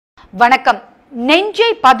வணக்கம். நெஞ்சை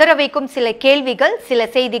பதற வைக்கும் சில கேள்விகள், சில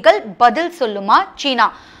செய்திகள். பதில் சொல்லுமா சீனா?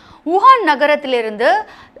 வுஹான் நகரத்திலிருந்து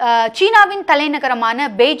சீனாவின் தலைநகரமான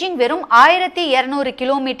பெய்ஜிங் வெறும் 1200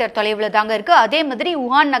 கிலோமீட்டர் தொலைவில் தாங்க இருக்கு. அதே மாதிரி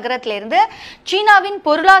வுஹான் நகரத்திலிருந்து சீனாவின்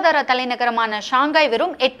பொருளாதார தலைநகரமான ஷாங்காய்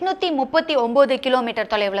வெறும் 839 கிலோமீட்டர்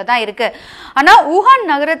தொலைவில் தான் இருக்கு. ஆனா வுஹான்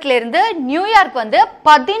நகரத்திலிருந்து நியூயார்க்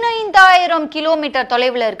 15,000 கிலோமீட்டர்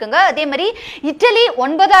தொலைவில் இருக்குங்க. அதே மாதிரி இட்டலி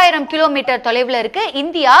 9,000 கிலோமீட்டர் தொலைவில் இருக்கு.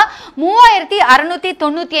 இந்தியா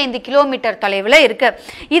 3,695 கிலோமீட்டர் தொலைவில் இருக்கு.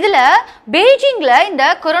 இதுல பெய்ஜிங்ல இந்த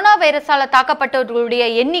கொரோனா வைரஸால தாக்கப்பட்டவர்களுடைய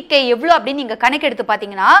எண்ணிக்கை எவ்வளவு அப்படின்னு நீங்க கணக்கெடுத்து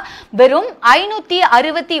பாத்தீங்கன்னா வெறும்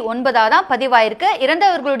 569 தான் பதிவாயிருக்கு.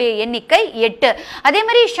 இறந்தவர்களுடைய எண்ணிக்கை 8. அதே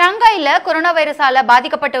மாதிரி ஷாங்காயில கொரோனா வைரஸால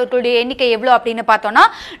பாதிக்கப்பட்டவர்களுடைய எண்ணிக்கை எவ்வளவு அப்படின்னு பார்த்தோம்னா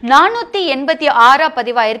 486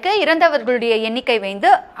 பதிவாயிருக்கு. இறந்தவர்களுடைய எண்ணிக்கை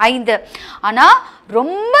 5. ஆனா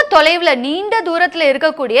ரொம்ப தொலைவில் நீண்ட தூரத்தில்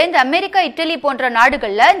இருக்கக்கூடிய இந்த அமெரிக்கா, இட்டலி போன்ற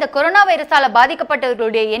நாடுகள்ல இந்த கொரோனா வைரஸால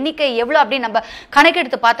பாதிக்கப்பட்டவர்களுடைய எண்ணிக்கை எவ்வளவு அப்படின்னு நம்ம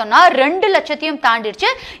கணக்கெடுத்து பார்த்தோம்னா 2 லட்சத்தையும் தாண்டிடுச்சு.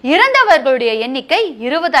 இறந்தவர்களுடைய எண்ணிக்கை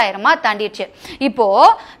 20,000 தாண்டிடுச்சு. இப்போ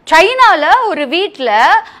சைனால ஒரு வீட்டுல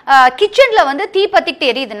கிச்சன்ல தீ பத்திக்கிட்டு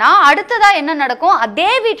எரியுதுன்னா அடுத்ததா என்ன நடக்கும்? அதே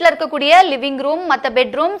வீட்டுல இருக்கக்கூடிய லிவிங் ரூம், மற்ற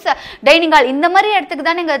பெட்ரூம்ஸ், டைனிங் ஹால் இந்த மாதிரி இடத்துக்கு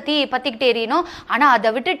தானே இங்க தீ பத்திக்கிட்டு எரியணும். ஆனா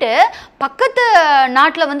அதை விட்டுட்டு பக்கத்து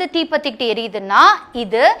நாட்டுல தீ பத்திக்கிட்டு எரியுதுன்னா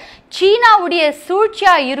இது சீனாவுடைய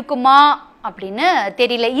சூழ்ச்சியா இருக்குமா அப்படின்னு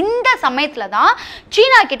தெரியல. இந்த சமயத்துல தான்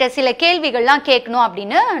சீனா கிட்ட சில கேள்விகள்லாம் கேட்கணும்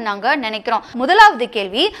அப்படின்னு நாங்க நினைக்கிறோம். முதலாவது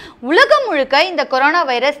கேள்வி, உலகம் முழுக்க இந்த கொரோனா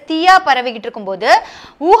வைரஸ் தீயா பரவிக்கிட்டு இருக்கும்போது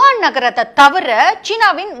வுஹான் நகரத்தை தவிர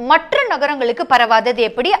சீனாவின் மற்ற நகரங்களுக்கு பரவாதது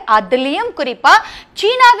எப்படி? அதுலயும் குறிப்பா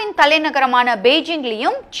சீனாவின் தலைநகரமான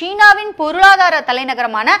பெய்ஜிங்லயும் சீனாவின் பொருளாதார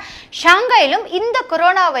தலைநகரமான ஷாங்காயிலும் இந்த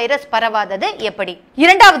கொரோனா வைரஸ் பரவாதது எப்படி?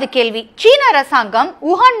 இரண்டாவது கேள்வி, சீன அரசாங்கம்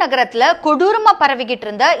வுஹான் நகரத்துல கொடூரமா பரவிக்கிட்டு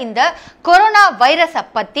இருந்த இந்த கொரோனா வைரஸை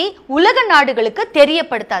பத்தி உலக நாடுகளுக்கு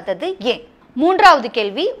தெரியப்படுத்தாதது ஏன்? மூன்றாவது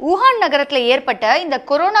கேள்வி, வுஹான் நகரத்தில் ஏற்பட்ட இந்த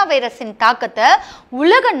கொரோனா வைரஸின் தாக்கத்தை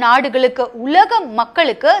உலக நாடுகளுக்கு, உலக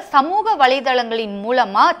மக்களுக்கு சமூக வலைதளங்களின்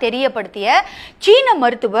மூலமா தெரியப்படுத்திய சீன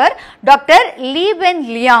மருத்துவர் டாக்டர் லீ வென்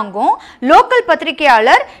லியாங்கும் லோக்கல்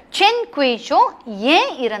பத்திரிகையாளர் சென் குயிஷும்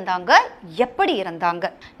ஏன் இறந்தாங்க, எப்படி இறந்தாங்க?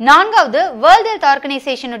 நான்காவது, world health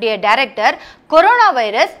ஆர்கனைசேஷனுடைய director corona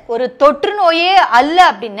virus ஒரு தொற்று நோயே அல்ல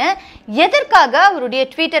அப்படின்னு எதற்காக அவருடைய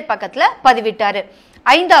ட்விட்டர் பக்கத்துல பதிவிட்டாரு?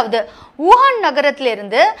 ஐந்தாவது, வுஹான்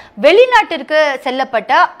நகரத்திலிருந்து வெளிநாட்டிற்கு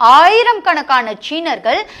செல்லப்பட்ட 1000 கணக்கான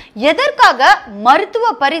சீனர்கள் எதற்காக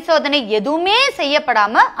மருத்துவ பரிசோதனை எதுவுமே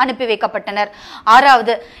செய்யப்படாம அனுப்பி வைக்கப்பட்டனர்?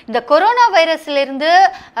 ஆறாவது, இந்த கொரோனா வைரஸிலிருந்து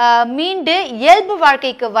மீண்டு இயல்பு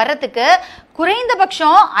வாழ்க்கைக்கு வர்றதுக்கு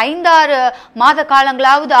குறைந்தபட்சம் 5-6 மாத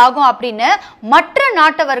காலங்களாவது ஆகும் அப்படின்னு மற்ற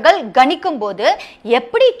நாட்டவர்கள் கணிக்கும் போது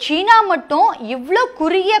எப்படி சீனா மட்டும் இவ்வளோ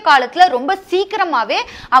குறுகிய காலத்துல ரொம்ப சீக்கிரமாவே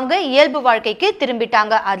அவங்க இயல்பு வாழ்க்கைக்கு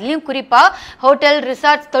திரும்பிட்டாங்க? அதுலயும் குறிப்பா ஹோட்டல்,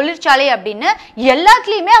 ரிசார்ட்ஸ், தொழிற்சாலை அப்படின்னு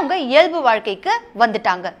எல்லாத்துலயுமே அவங்க இயல்பு வாழ்க்கைக்கு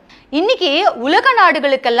வந்துட்டாங்க. இன்னைக்கு உலக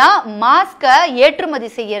நாடுகளுக்கெல்லாம் மாஸ்கை ஏற்றுமதி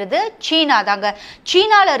செய்யறது சீனா தாங்க.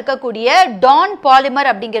 சீனால இருக்கக்கூடிய டான் பாலிமர்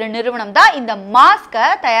அப்படிங்கிற நிறுவனம் தான் இந்த மாஸ்கை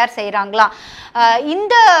தயார் செய்யறாங்களாம்.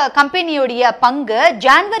 இந்த கம்பெனியுடைய பங்கு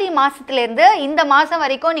ஜனவரி மாசத்திலிருந்து இந்த மாசம்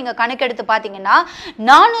வரைக்கும் நீங்க கணக்கெடுத்து பாத்தீங்கன்னா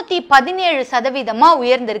 417%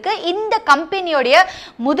 உயர்ந்திருக்கு. இந்த கம்பெனியுடைய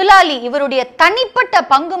முதலாளி இவருடைய தனிப்பட்ட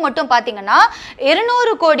பங்கு மட்டும் பாத்தீங்கன்னா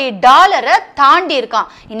 $200 கோடி தாண்டி இருக்கான்.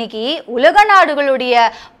 இன்னைக்கு உலக நாடுகளுடைய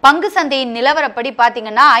பங்கு சந்தையின் நிலவரப்படி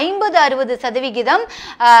பாத்தீங்கன்னா 50-60%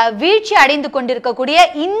 வீழ்ச்சி அடைந்து கொண்டிருக்கக்கூடிய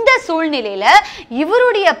இந்த சூழ்நிலையில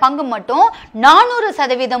இவருடைய பங்கு மட்டும்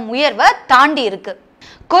 400% உயர்வை தாண்டி இருக்கு.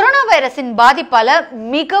 கொரோனா வைரஸின் பாதிப்பால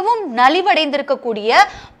மிகவும் நலிவடைந்திருக்கக்கூடிய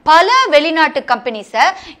பல வெளிநாட்டு கம்பெனிஸை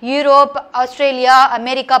யூரோப், ஆஸ்திரேலியா,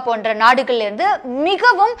 அமெரிக்கா போன்ற நாடுகள்ல இருந்து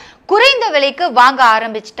மிகவும் குறைந்த விலைக்கு வாங்க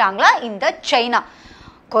ஆரம்பிச்சிட்டாங்களா இந்த சைனா.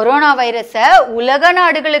 கொரோனா வைரஸை உலக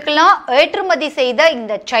நாடுகளுக்கெல்லாம் ஏற்றுமதி செய்த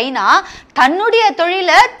இந்த சைனா தன்னுடைய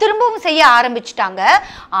தொழிலை திரும்பவும் செய்ய ஆரம்பிச்சிட்டாங்க.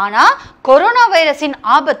 ஆனா கொரோனா வைரஸின்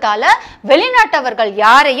ஆபத்தால வெளிநாட்டவர்கள்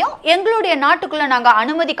யாரையும் எங்களுடைய நாட்டுக்குள்ள நாங்க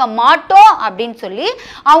அனுமதிக்க மாட்டோம் அப்படின்னு சொல்லி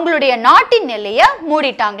அவங்களுடைய நாட்டின் எல்லையை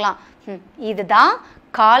மூடிட்டாங்களாம். இதுதான்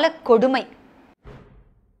கால கொடுமை.